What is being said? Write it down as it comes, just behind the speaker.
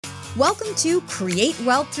Welcome to Create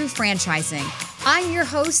Wealth Through Franchising. I'm your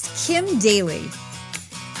host, Kim Daly.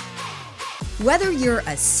 Whether you're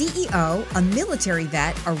a CEO, a military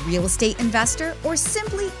vet, a real estate investor, or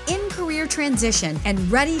simply in career transition and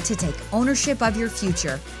ready to take ownership of your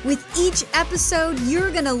future, with each episode, you're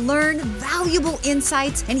going to learn valuable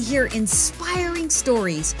insights and hear inspiring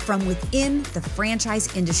stories from within the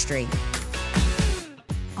franchise industry.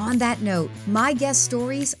 On that note, my guest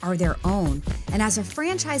stories are their own, and as a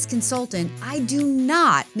franchise consultant, I do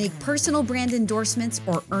not make personal brand endorsements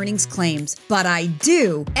or earnings claims, but I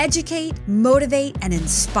do educate, motivate, and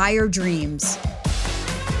inspire dreams.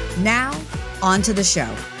 Now, on to the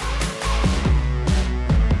show.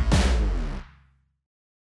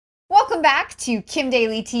 Welcome back to Kim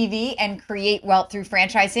Daly TV and Create Wealth Through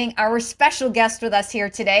Franchising. Our special guest with us here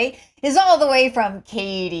today is all the way from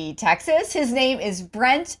Katy, Texas. His name is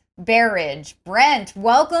Brent Berridge. Brent,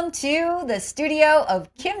 welcome to the studio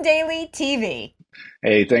of Kim Daly TV.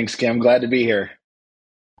 Hey, thanks, Kim. Glad to be here.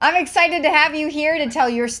 I'm excited to have you here to tell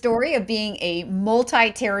your story of being a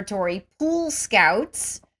multi-territory Pool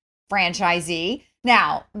Scouts franchisee.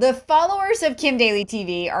 Now, the followers of Kim Daly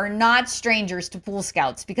TV are not strangers to Pool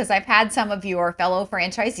Scouts because I've had some of your fellow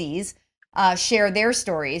franchisees share their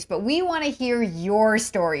stories, but we want to hear your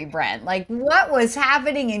story, Brent. Like, what was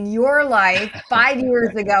happening in your life 5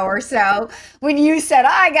 years ago or so when you said,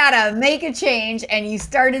 I gotta make a change, and you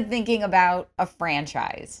started thinking about a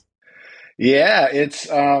franchise? Yeah, it's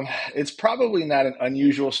probably not an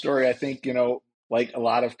unusual story. I think, like a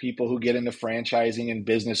lot of people who get into franchising and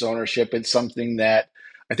business ownership, it's something that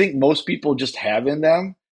I think most people just have in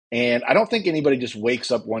them. And I don't think anybody just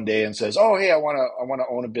wakes up one day and says, "Oh, hey, I want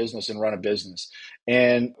to own a business and run a business."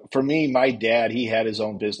 And for me, my dad, he had his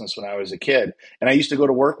own business when I was a kid, and I used to go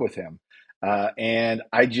to work with him. And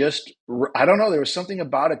I don't know, there was something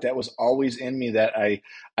about it that was always in me that I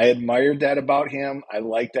admired that about him. I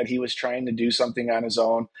liked that he was trying to do something on his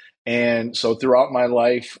own. And so throughout my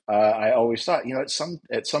life, I always thought,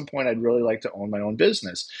 at some point, I'd really like to own my own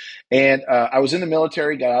business. And I was in the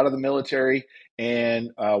military, got out of the military,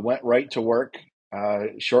 and went right to work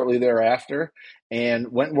shortly thereafter,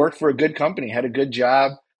 and went and worked for a good company, had a good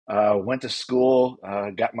job, went to school,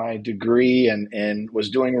 got my degree, and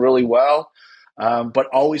was doing really well. But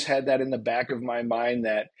always had that in the back of my mind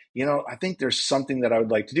that, I think there's something that I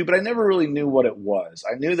would like to do, but I never really knew what it was.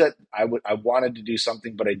 I knew that I wanted to do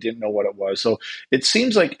something, but I didn't know what it was. So it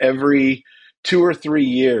seems like every 2 or 3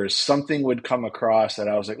 years, something would come across that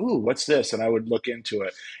I was like, "Ooh, what's this?" And I would look into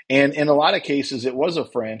it. And in a lot of cases, it was a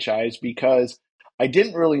franchise because I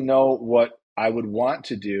didn't really know what I would want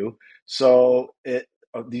to do. So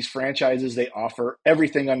these franchises, they offer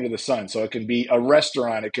everything under the sun. So it can be a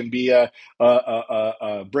restaurant, it can be a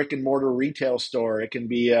brick and mortar retail store, it can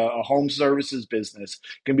be a home services business,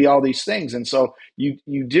 it can be all these things. And so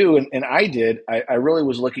you do, and I did. I really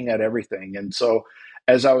was looking at everything. And so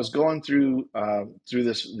as I was going through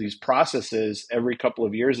these processes every couple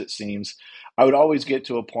of years, it seems, I would always get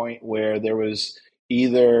to a point where there was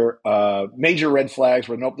either major red flags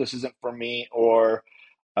where, nope, this isn't for me, or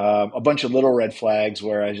a bunch of little red flags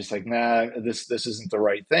where I was just like, nah, this isn't the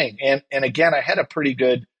right thing. And again, I had a pretty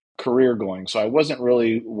good career going, so I wasn't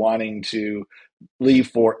really wanting to leave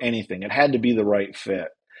for anything. It had to be the right fit.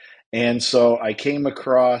 And so I came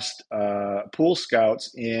across Pool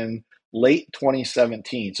Scouts in late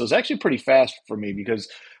 2017. So it was actually pretty fast for me because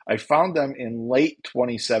I found them in late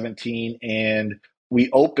 2017 and we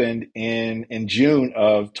opened in June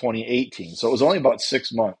of 2018. So it was only about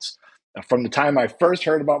 6 months from the time I first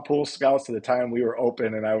heard about Pool Scouts to the time we were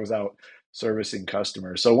open and I was out servicing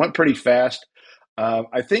customers. So it went pretty fast.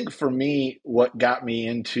 I think for me, what got me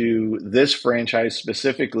into this franchise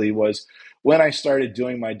specifically was when I started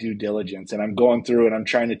doing my due diligence, and I'm going through and I'm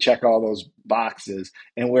trying to check all those boxes,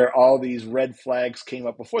 and where all these red flags came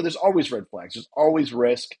up before. There's always red flags, there's always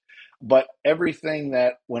risk, but everything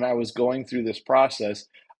that when I was going through this process,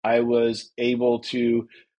 I was able to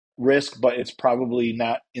risk, but it's probably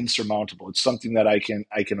not insurmountable. It's something that I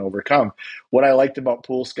can overcome. What I liked about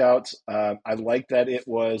Pool Scouts, I liked that it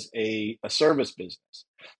was a service business.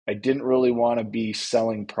 I didn't really want to be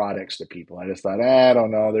selling products to people. I just thought, I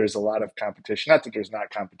don't know, there's a lot of competition. Not that there's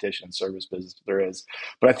not competition in service business, there is.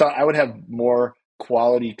 But I thought I would have more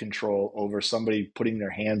quality control over somebody putting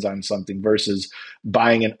their hands on something versus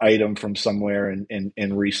buying an item from somewhere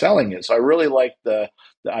and reselling it. So I really liked the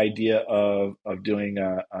idea of doing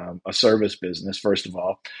a service business, first of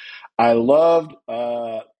all. I loved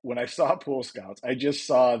when I saw Pool Scouts, I just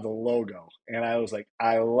saw the logo and I was like,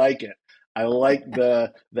 I like it. I like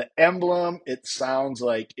the emblem. It sounds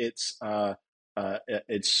like it's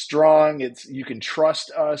it's strong. It's you can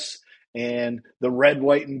trust us. And the red,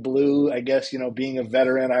 white, and blue. I guess being a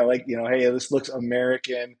veteran, I like hey, this looks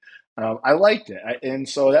American. I liked it, and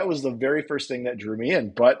so that was the very first thing that drew me in.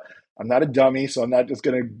 But I'm not a dummy, so I'm not just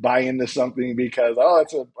going to buy into something because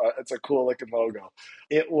it's a cool looking logo.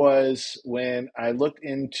 It was when I looked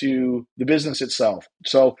into the business itself.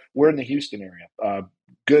 So we're in the Houston area,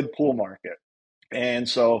 good pool market. And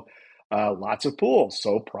so lots of pools,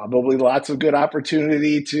 so probably lots of good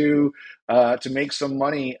opportunity to make some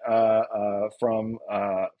money from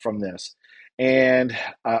this. And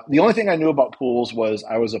the only thing I knew about pools was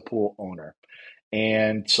I was a pool owner.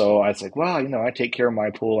 And so I was like, well, I take care of my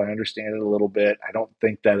pool. I understand it a little bit. I don't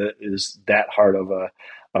think that it is that hard of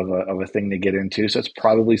a thing to get into. So it's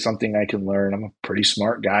probably something I can learn. I'm a pretty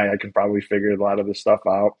smart guy. I can probably figure a lot of this stuff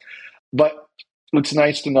out. But it's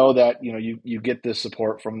nice to know that you get this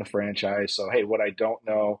support from the franchise. So hey, what I don't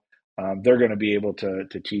know, they're going to be able to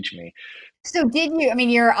teach me. So did you, I mean,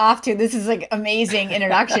 you're off to, this is like amazing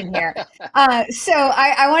introduction here. So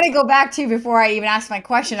I want to go back to before I even ask my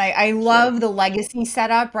question. I Sure, love the legacy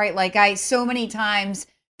setup, right? Like so many times,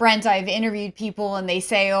 Brent, I've interviewed people and they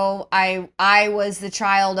say, oh, I was the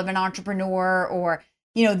child of an entrepreneur, or,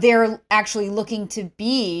 they're actually looking to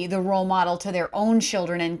be the role model to their own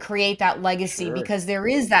children and create that legacy, sure. because there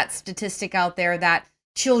is that statistic out there that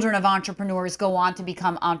children of entrepreneurs go on to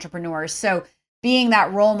become entrepreneurs. So being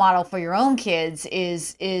that role model for your own kids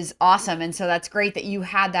is awesome, and so that's great that you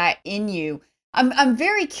had that in you. I'm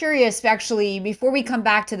very curious, actually, before we come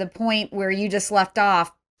back to the point where you just left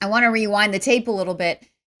off. I want to rewind the tape a little bit.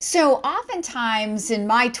 So oftentimes in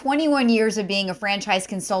my 21 years of being a franchise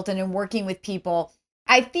consultant and working with people,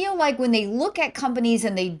 I feel like when they look at companies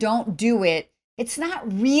and they don't do it, it's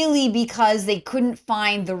not really because they couldn't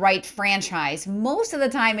find the right franchise. Most of the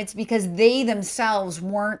time, it's because they themselves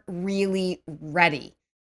weren't really ready.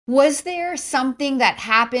 Was there something that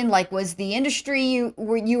happened? Like, was the industry you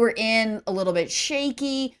were in a little bit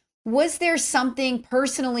shaky? Was there something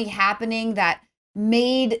personally happening that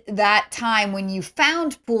made that time when you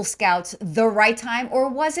found Pool Scouts the right time? Or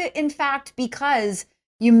was it, in fact, because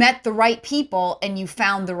you met the right people and you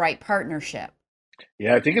found the right partnership?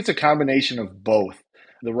 Yeah, I think it's a combination of both.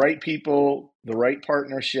 The right people, the right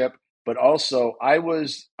partnership, but also I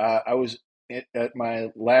was at my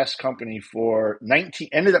last company for 19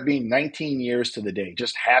 ended up being 19 years to the day.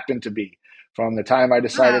 Just happened to be from the time I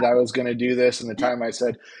decided I Wow. was going to do this and the time I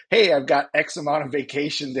said, "Hey, I've got X amount of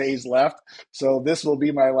vacation days left, so this will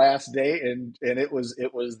be my last day." And it was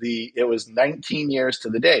 19 years to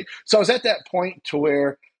the day. So I was at that point to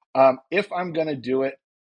where if I'm going to do it,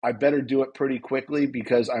 I better do it pretty quickly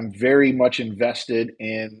because I'm very much invested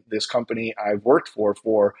in this company I've worked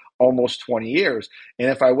for almost 20 years. And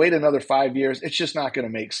if I wait another 5 years, it's just not going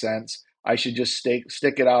to make sense. I should just stick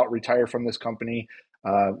it out, retire from this company.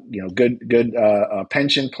 Good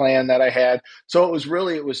pension plan that I had. So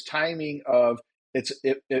it was timing of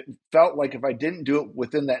it felt like if I didn't do it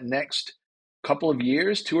within that next couple of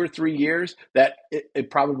years, 2 or 3 years, that it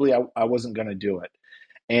probably I wasn't going to do it.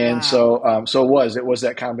 And Wow. so it was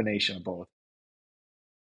that combination of both.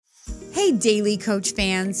 Hey, Daily Coach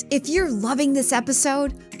fans, if you're loving this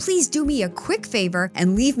episode, please do me a quick favor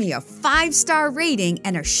and leave me a 5-star rating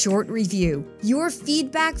and a short review. Your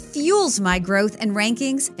feedback fuels my growth and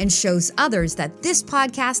rankings and shows others that this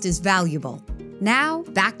podcast is valuable. Now,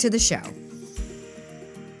 back to the show.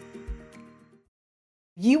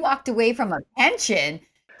 You walked away from a pension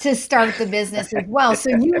to start the business as well. So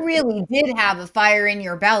you really did have a fire in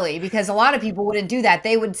your belly, because a lot of people wouldn't do that.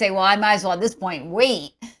 They would say, well, I might as well at this point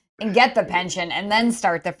wait and get the pension and then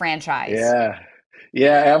start the franchise. Yeah.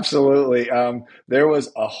 Yeah, absolutely. There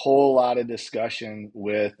was a whole lot of discussion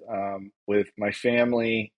with my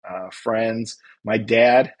family, friends, my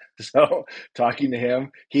dad. So talking to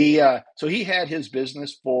him, he had his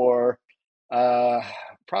business for uh,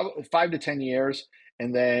 probably 5 to 10 years,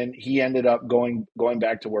 and then he ended up going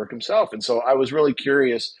back to work himself. And so I was really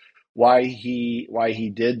curious why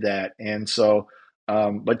he did that. And so,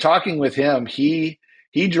 but talking with him, he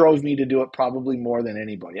drove me to do it probably more than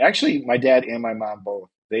anybody. Actually, my dad and my mom both.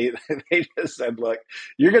 They they just said, "Look,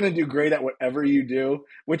 you're going to do great at whatever you do."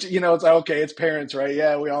 Which it's like, okay, it's parents, right?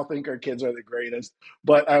 Yeah, we all think our kids are the greatest.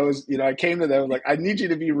 But I came to them like, I need you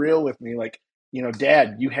to be real with me. Like,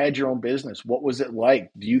 Dad, you had your own business. What was it like?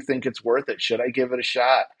 Do you think it's worth it? Should I give it a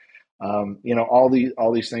shot? All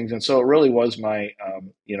these things. And so it really was my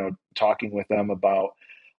talking with them about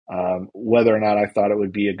whether or not I thought it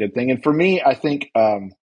would be a good thing. And for me, I think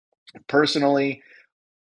personally,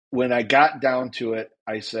 when I got down to it,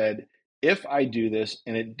 I said, if I do this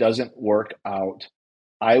and it doesn't work out,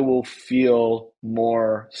 I will feel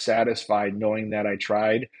more satisfied knowing that I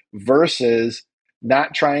tried versus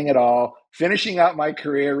not trying at all, finishing out my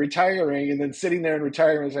career, retiring, and then sitting there in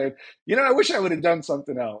retirement saying, I wish I would have done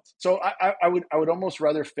something else. So I would almost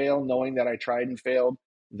rather fail knowing that I tried and failed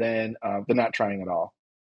than not trying at all.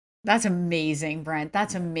 That's amazing, Brent.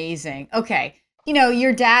 That's amazing. Okay.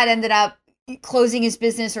 Your dad ended up closing his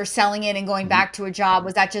business or selling it and going Mhm. back to a job.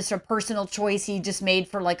 Was that just a personal choice he just made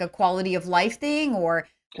for like a quality of life thing, or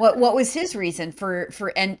what was his reason for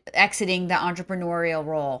exiting the entrepreneurial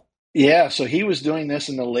role? Yeah, so he was doing this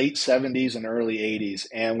in the late 70s and early 80s.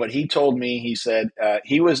 And what he told me, he said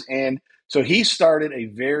so he started a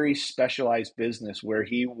very specialized business where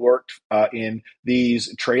he worked in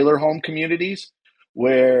these trailer home communities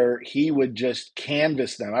where he would just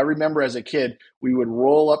canvas them. I remember as a kid, we would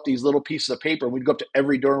roll up these little pieces of paper and we'd go up to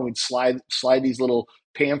every door and we'd slide these little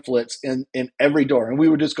pamphlets in every door. And we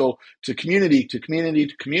would just go to community to community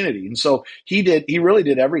to community. And so he really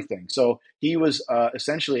did everything. So he was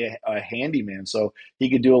essentially a handyman. So he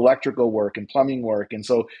could do electrical work and plumbing work. And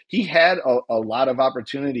so he had a lot of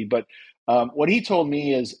opportunity. But what he told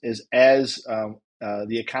me is as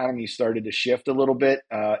the economy started to shift a little bit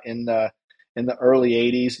in the early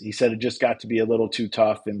 80s, he said it just got to be a little too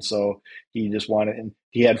tough. And so he just wanted, and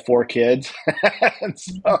he had 4 kids. And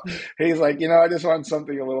so Mhm. he's like, I just want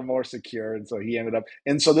something a little more secure. And so he ended up,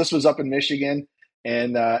 and so this was up in Michigan.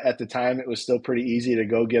 And at the time, it was still pretty easy to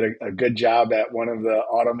go get a good job at one of the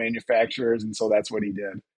auto manufacturers. And so that's what he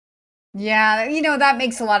did. Yeah, that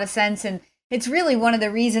makes a lot of sense. And it's really one of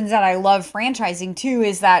the reasons that I love franchising too,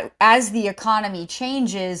 is that as the economy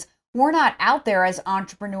changes, we're not out there as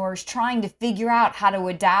entrepreneurs trying to figure out how to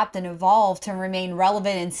adapt and evolve to remain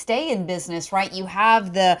relevant and stay in business, right? You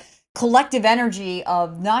have the collective energy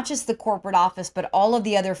of not just the corporate office, but all of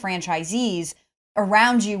the other franchisees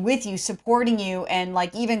around you, with you, supporting you, and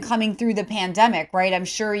like even coming through the pandemic, right? I'm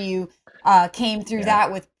sure you came through Yeah.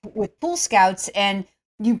 that with Pool Scouts, and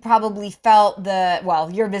you probably felt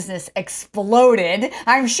your business exploded,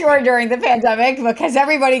 I'm sure, during the pandemic because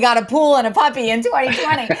everybody got a pool and a puppy in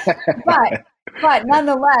 2020. But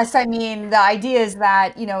nonetheless, I mean, the idea is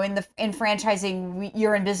that, in franchising,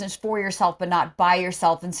 you're in business for yourself, but not by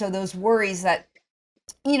yourself. And so those worries that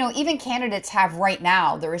even candidates have right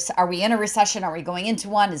now. Are we in a recession? Are we going into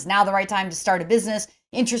one? Is now the right time to start a business?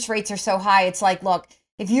 Interest rates are so high. It's like, look,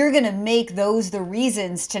 if you're going to make those the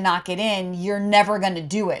reasons to not get in, you're never going to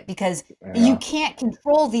do it because you Yeah. can't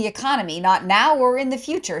control the economy, not now or in the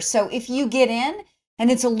future. So if you get in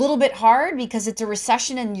and it's a little bit hard because it's a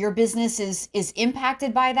recession and your business is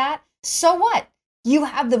impacted by that, so what? You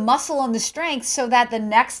have the muscle and the strength so that the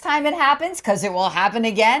next time it happens, because it will happen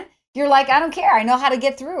again, you're like, I don't care. I know how to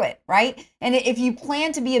get through it, right? And if you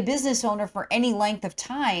plan to be a business owner for any length of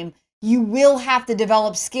time, you will have to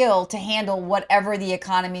develop skill to handle whatever the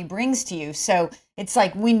economy brings to you. So it's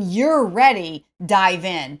like when you're ready, dive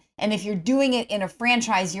in. And if you're doing it in a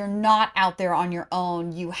franchise, you're not out there on your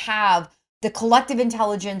own. You have the collective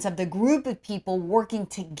intelligence of the group of people working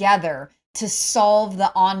together to solve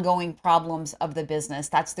the ongoing problems of the business.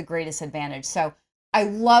 That's the greatest advantage. So I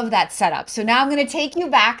love that setup. So now I'm going to take you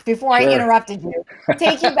back before I Sure. interrupted you.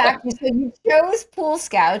 Take you back. So you chose Pool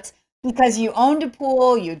Scouts because you owned a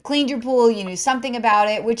pool, you'd cleaned your pool, you knew something about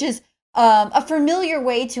it, which is a familiar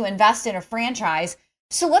way to invest in a franchise.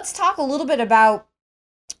 So let's talk a little bit about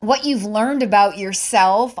what you've learned about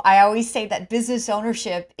yourself. I always say that business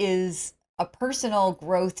ownership is a personal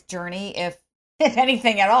growth journey, if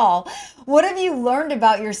anything at all. What have you learned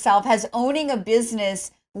about yourself? Has owning a business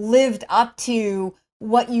lived up to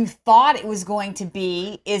what you thought it was going to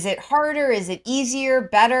be? Is it harder? Is it easier,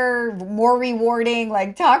 better, more rewarding?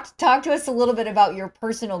 Like talk to us a little bit about your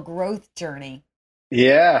personal growth journey.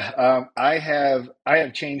 Yeah, I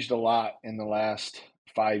have changed a lot in the last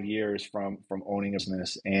 5 years from owning a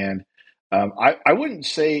business, and I wouldn't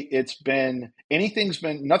say it's been nothing's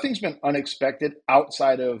been unexpected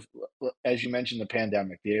outside of, as you mentioned, the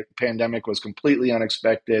pandemic. The pandemic was completely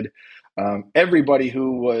unexpected. Everybody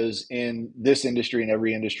who was in this industry and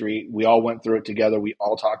every industry, we all went through it together. We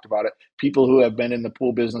all talked about it. People who have been in the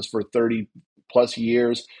pool business for 30 plus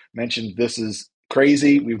years mentioned this is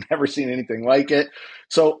crazy. We've never seen anything like it.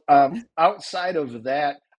 So outside of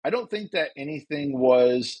that, I don't think that anything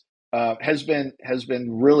has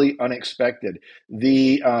been really unexpected.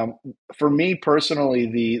 The For me personally,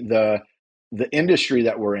 the industry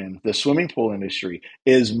that we're in, the swimming pool industry,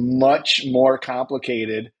 is much more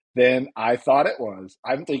complicated than I thought it was.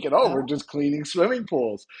 I'm thinking, oh, we're Oh. just cleaning swimming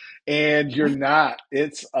pools, and you're not.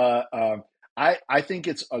 I think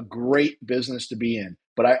it's a great business to be in.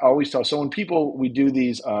 But I always tell, so when people, we do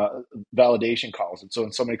these validation calls. And so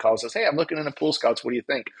when somebody calls us, hey, I'm looking into Pool Scouts, what do you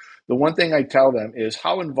think? The one thing I tell them is,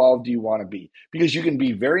 how involved do you want to be? Because you can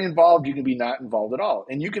be very involved, you can be not involved at all,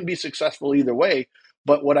 and you can be successful either way.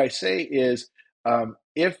 But what I say is,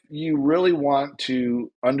 if you really want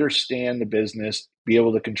to understand the business, be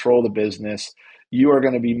able to control the business, you are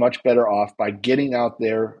going to be much better off by getting out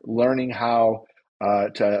there, learning how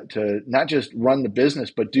to not just run the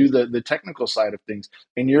business, but do the technical side of things.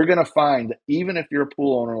 And you're going to find that even if you're a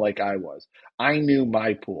pool owner like I was, I knew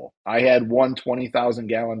my pool. I had one 20,000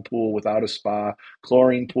 gallon pool without a spa,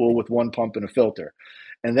 chlorine pool with one pump and a filter.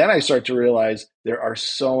 And then I start to realize there are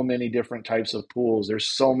so many different types of pools. There's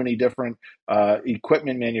so many different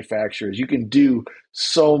equipment manufacturers. You can do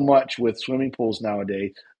so much with swimming pools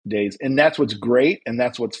nowadays. And that's what's great, and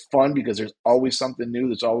that's what's fun, because there's always something new.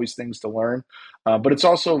 There's always things to learn, but it's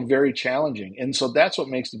also very challenging. And so that's what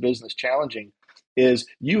makes the business challenging, is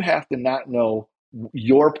you have to not know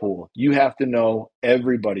your pool. You have to know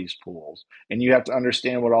everybody's pools, and you have to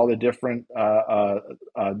understand what all the different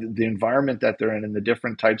the environment that they're in, and the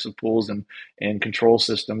different types of pools and control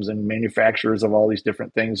systems and manufacturers of all these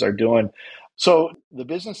different things are doing. So the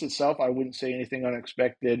business itself, I wouldn't say anything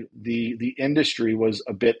unexpected. The industry was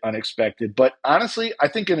a bit unexpected, but honestly, I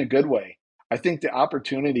think in a good way. I think the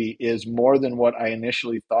opportunity is more than what I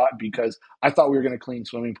initially thought, because I thought we were going to clean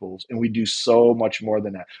swimming pools, and we do so much more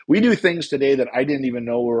than that. We do things today that I didn't even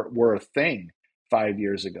know were a thing 5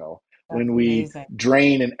 years ago. That's When we amazing.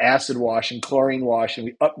 drain and acid wash and chlorine wash, and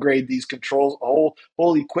we upgrade these controls,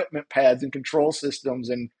 whole equipment pads and control systems,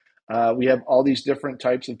 and we have all these different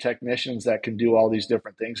types of technicians that can do all these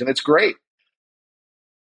different things, and it's great.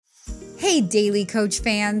 Hey, Daily Coach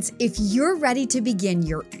fans, if you're ready to begin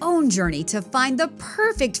your own journey to find the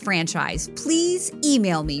perfect franchise, please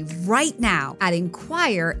email me right now at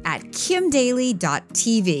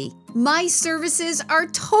inquire@kimdaly.tv. My services are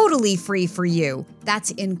totally free for you.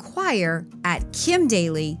 That's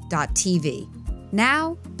inquire@kimdaly.tv.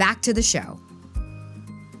 Now, back to the show.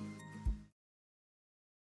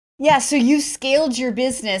 Yeah, so you scaled your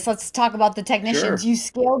business. Let's talk about the technicians. Sure. You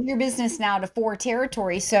scaled your business now to 4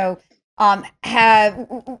 territories. So, have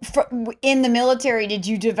in the military, did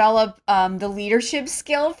you develop the leadership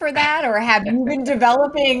skill for that, or have you been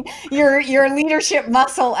developing your leadership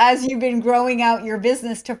muscle as you've been growing out your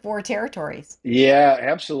business to 4 territories? Yeah,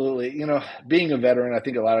 absolutely. Being a veteran, I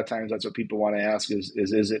think a lot of times that's what people want to ask is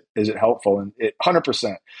it helpful? And it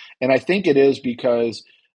 100%. And I think it is, because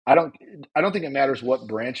I don't I don't think it matters what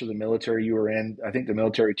branch of the military you are in. I think the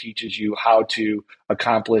military teaches you how to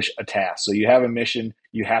accomplish a task. So you have a mission,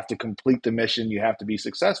 you have to complete the mission, you have to be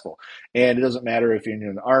successful. And it doesn't matter if you're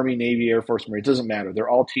in the Army, Navy, Air Force, Marine, it doesn't matter. They're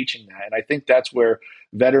all teaching that. And I think that's where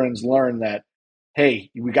veterans learn that, hey,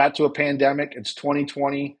 we got to a pandemic, it's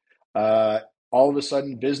 2020. Uh, all of a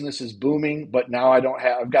sudden business is booming, but now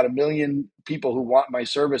I've got a million people who want my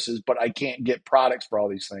services, but I can't get products for all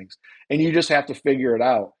these things. And you just have to figure it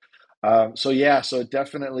out. So yeah, so it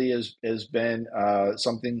definitely has been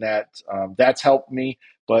something that's helped me.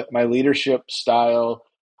 But my leadership style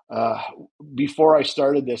uh, before I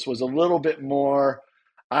started this was a little bit more.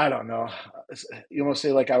 I don't know. You want to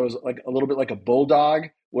say like I was like a little bit like a bulldog,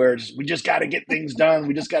 where we just got to get things done.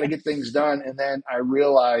 We just got to get things done. And then I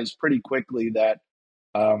realized pretty quickly that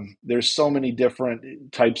there's so many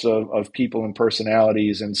different types of people and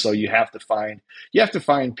personalities, and so you have to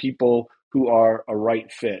find people who are a right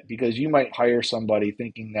fit, because you might hire somebody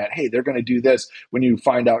thinking that, hey, they're going to do this, when you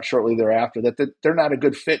find out shortly thereafter that they're not a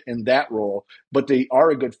good fit in that role, but they are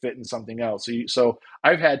a good fit in something else. So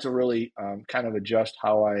I've had to really kind of adjust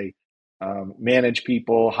how I manage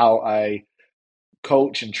people, how I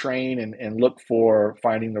coach and train, and look for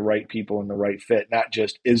finding the right people and the right fit, not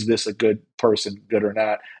just, is this a good person, good or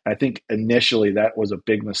not. And I think initially that was a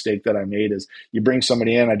big mistake that I made, is you bring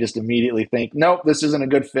somebody in, I just immediately think, nope, this isn't a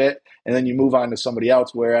good fit, and then you move on to somebody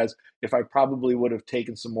else. Whereas if I probably would have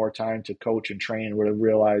taken some more time to coach and train, would have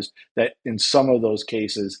realized that in some of those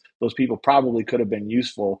cases, those people probably could have been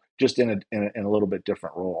useful, just in a little bit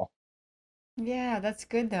different role. Yeah, that's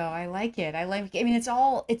good though. I like it. I mean,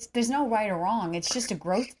 there's no right or wrong. It's just a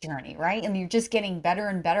growth journey, right? And you're just getting better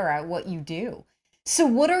and better at what you do. So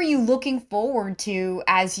what are you looking forward to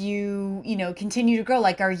as continue to grow?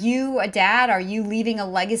 Like, are you a dad? Are you leaving a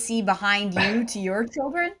legacy behind you to your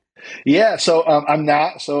children? Yeah, so I'm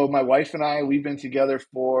not. So my wife and I, we've been together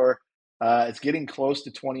for it's getting close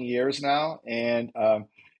to 20 years now, and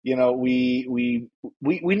we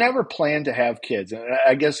never planned to have kids. And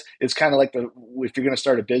I guess it's kind of like if you're going to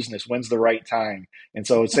start a business, when's the right time? And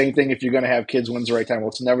so it's same thing if you're going to have kids, when's the right time? Well,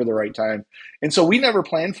 it's never the right time. And so we never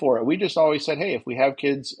planned for it. We just always said, hey, if we have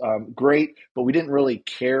kids, great, but we didn't really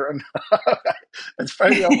care enough. It's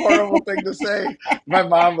probably a horrible thing to say. My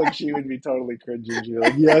mom, she would be totally cringing. She'd be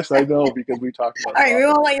like, yes, I know, because we talked about All it right, we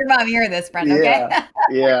often. won't let your mom hear this, friend, okay? Yeah,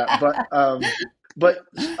 yeah, but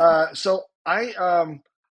so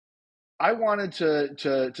I wanted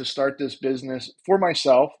to start this business for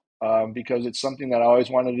myself, because it's something that I always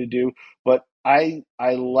wanted to do. But I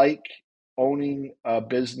like owning a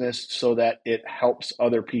business so that it helps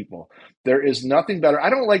other people. There is nothing better. I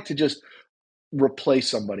don't like to just replace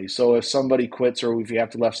somebody. So if somebody quits, or if you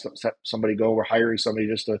have to let somebody go, we're hiring somebody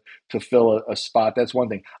just to fill a spot. That's one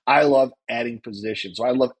thing. I love adding positions. So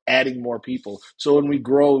I love adding more people. So when we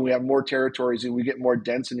grow and we have more territories and we get more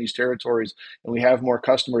dense in these territories and we have more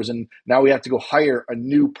customers, and now we have to go hire a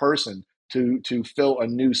new person to fill a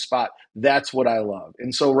new spot. That's what I love.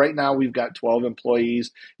 And so right now we've got 12 employees.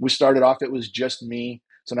 We started off, it was just me.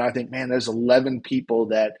 So now I think, man, there's 11 people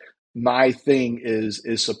that my thing is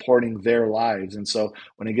supporting their lives. And so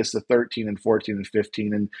when it gets to 13 and 14 and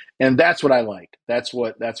 15, and that's what I like. That's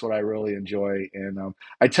what I really enjoy. And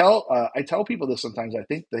I tell people this sometimes. I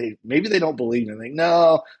think they don't believe me. They think,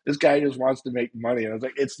 no, this guy just wants to make money. And I was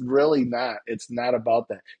like, it's really not. It's not about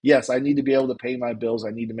that. Yes, I need to be able to pay my bills.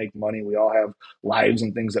 I need to make money. We all have lives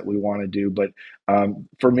and things that we want to do. But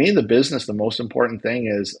for me, the business, the most important thing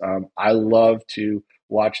is, I love to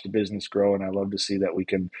watch the business grow, and I love to see that we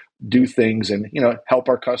can do things and help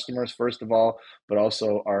our customers first of all, but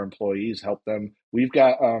also our employees, help them. We've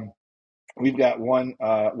got one,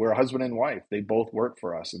 we're a husband and wife. They both work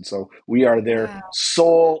for us, and so we are their Wow.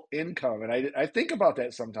 sole income. And I think about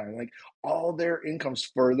that sometimes, like all their incomes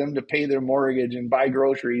for them to pay their mortgage and buy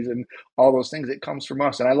groceries and all those things. It comes from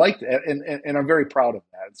us, and I like that, and I'm very proud of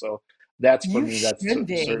that. So that's, for You me, that's should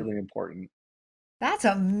be. certainly important. That's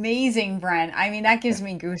amazing, Brent. I mean, that gives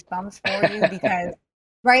me goosebumps for you because,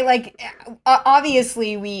 right, like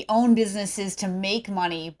obviously we own businesses to make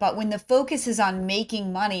money, but when the focus is on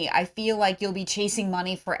making money, I feel like you'll be chasing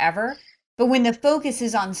money forever. But when the focus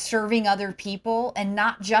is on serving other people and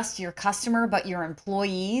not just your customer, but your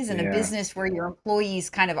employees, and a Yeah, business where your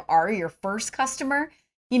employees kind of are your first customer,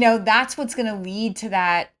 that's what's going to lead to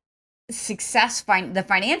that success, the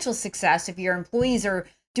financial success if your employees are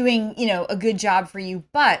doing, a good job for you.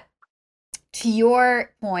 But to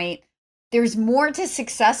your point, there's more to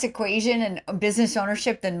success equation and business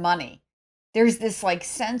ownership than money. There's this like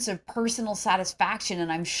sense of personal satisfaction. And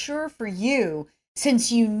I'm sure for you, since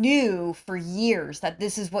you knew for years that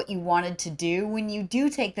this is what you wanted to do, when you do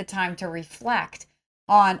take the time to reflect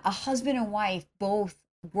on a husband and wife both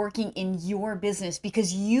working in your business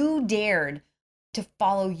because you dared to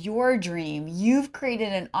follow your dream, you've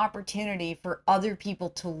created an opportunity for other people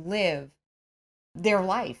to live their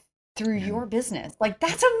life through yeah, your business. Like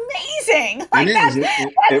that's amazing. it Like is. that's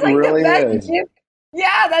It like the really best is. gift.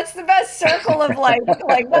 Yeah, that's the best circle of like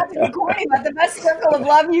not to be corny, but the best circle of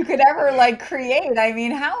love you could ever like create. I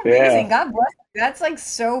mean, how amazing. Yeah, God bless you. That's like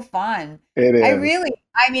so fun. it is.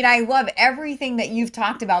 I mean, I love everything that you've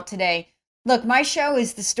talked about today. Look, my show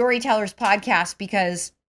is the Storytellers Podcast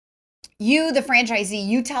because you, the franchisee,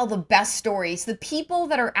 you tell the best stories. The people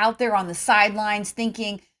that are out there on the sidelines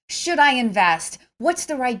thinking, should I invest? What's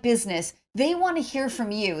the right business? They want to hear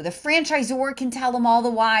from you. The franchisor can tell them all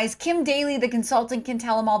the whys. Kim Daly, the consultant, can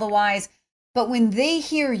tell them all the whys. But when they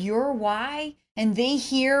hear your why and they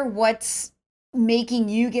hear what's making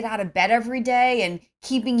you get out of bed every day and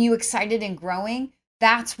keeping you excited and growing,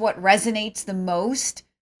 that's what resonates the most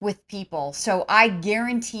with people. So I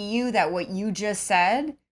guarantee you that what you just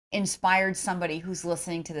said inspired somebody who's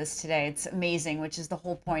listening to this today. It's amazing, which is the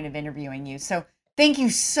whole point of interviewing you. So thank you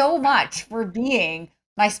so much for being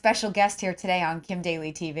my special guest here today on Kim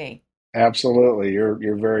Daly TV. Absolutely.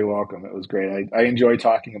 You're very welcome. It was great. I enjoy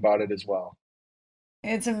talking about it as well.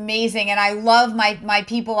 It's amazing. And I love my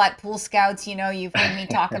people at Pool Scouts. You've heard me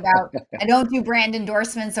talk about, I don't do brand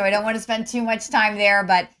endorsements, so I don't want to spend too much time there,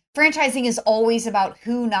 but franchising is always about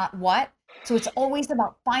who, not what. So it's always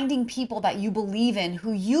about finding people that you believe in,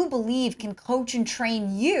 who you believe can coach and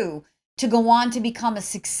train you to go on to become a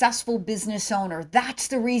successful business owner. That's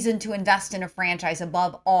the reason to invest in a franchise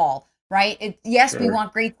above all, right? Yes, we Sure.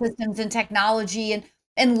 want great systems and technology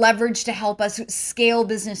and leverage to help us scale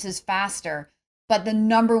businesses faster. But the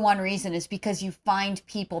number one reason is because you find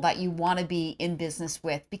people that you want to be in business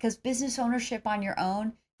with, because business ownership on your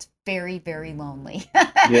own, it's very, very lonely.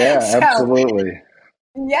 Yeah, So absolutely.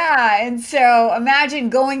 Yeah, and so imagine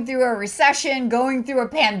going through a recession, going through a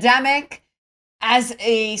pandemic as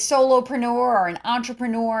a solopreneur or an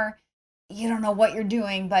entrepreneur. You don't know what you're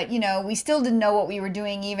doing, but we still didn't know what we were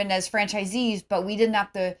doing even as franchisees, but we didn't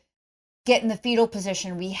have to get in the fetal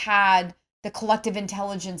position. We had the collective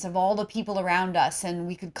intelligence of all the people around us, and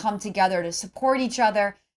we could come together to support each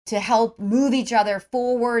other, to help move each other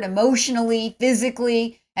forward emotionally,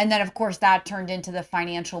 physically. And then, of course, that turned into the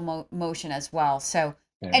financial motion as well. So,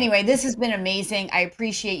 Yeah. anyway, this has been amazing. I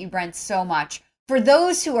appreciate you, Brent, so much. For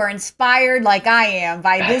those who are inspired, like I am,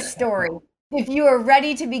 by this story, if you are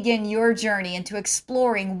ready to begin your journey into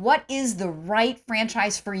exploring what is the right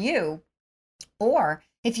franchise for you, or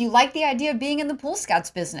if you like the idea of being in the Pool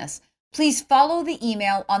Scouts business, please follow the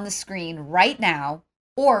email on the screen right now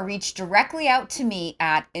or reach directly out to me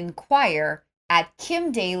at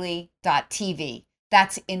inquire@kimdaly.tv.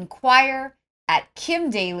 That's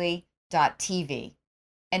inquire@kimdaly.tv.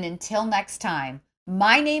 And until next time,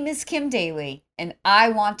 my name is Kim Daly, and I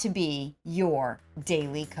want to be your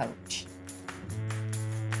daily coach.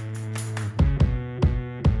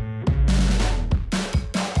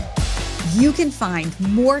 You can find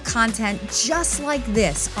more content just like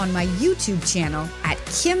this on my YouTube channel at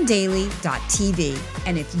kimdaly.tv.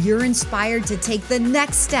 And if you're inspired to take the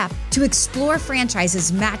next step to explore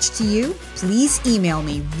franchises matched to you, please email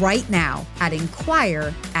me right now at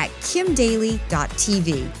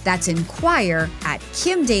inquire@kimdaly.tv. That's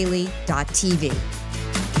inquire@kimdaly.tv.